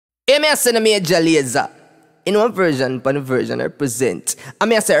Hey, me I say the Major Lazer. In one version, pan version I present. I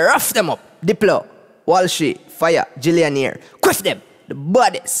may say rough them up. Diplo, Walshy, Fire, Jillionaire. Quiff them, the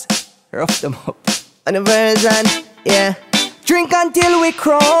bodies. Rough them up. On the version, yeah. Drink until we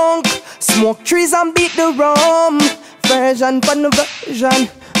crunk. Smoke trees and beat the rum. Version, pan version.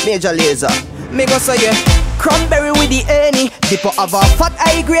 Major Lazer. Me go say yeah. Cranberry with the Annie. Diplo have a fat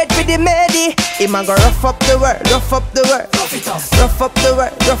high grade with the Medi. Him a go rough up the world, rough up the world. Rough up the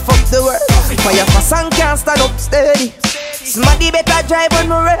world, rough up the world. Fire for sun can't stand up steady. Smarty better drive when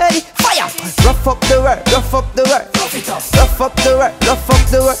we're ready. Fire! Rough up the world, rough up the world. Rough up the world, rough up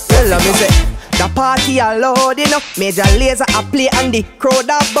the world. Well, me say the party a loud enough. Major Lazer a play and the crowd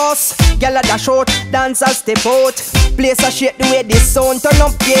a bust. Gyal a dash out, dancers step out. Place a shake the way the sound turn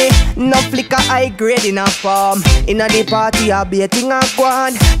up, yeah. No flicker high grade in a farm. Inna the party a baiting a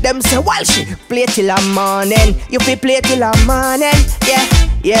guan. Them say Walshy, play till a morning. You fi play till a morning, yeah,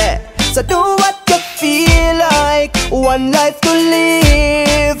 yeah. So do what you feel like. One life to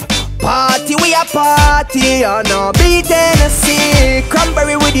live. Party, we a party on a beat Tennessee.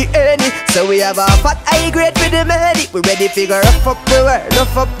 Cranberry with the Annie. So we have a fat high grade with the Medi. We ready figure rough up the world,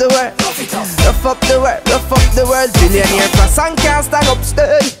 rough up the world. Rough up the world, rough up the world. Billionaire plus and can't stand up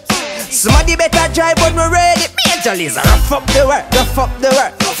steady. Somebody better drive when we're ready. Major Lazer, rough up the world, rough up the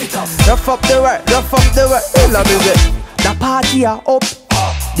world. Rough up the world, rough up the world. Love is it. The party are up.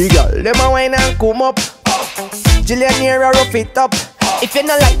 The girl, them a wine and come up. Jillionaire a rough it up. If you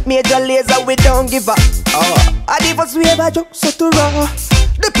not like Major Lazer, we don't give up. I the first we ever jump so to raw.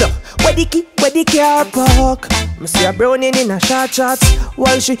 Diplo, where the key, where the car park. I see a brownie in a short shorts.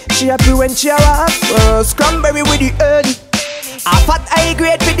 While she happy when she a rock. Cranberry with the Eddie. A fat high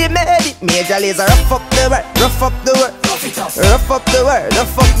grade with the Medi. Major Lazer, rough up the world, rough up the world. Rough up the world,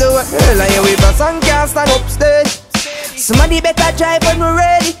 rough up the world. Well, here we bust and can't stand up steady. Somebody better drive when we're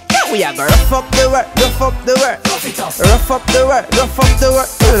ready. Yeah, we are gonna rough up the world, rough up the world. Rough up the world, rough up the world.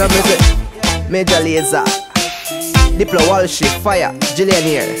 Let me say, Major Lazer, Diplo, Walshy, Fire,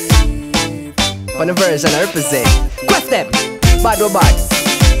 Jillionaire. On the version I represent. Quest them, bad or bad.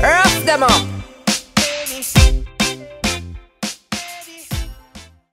 Rough them up.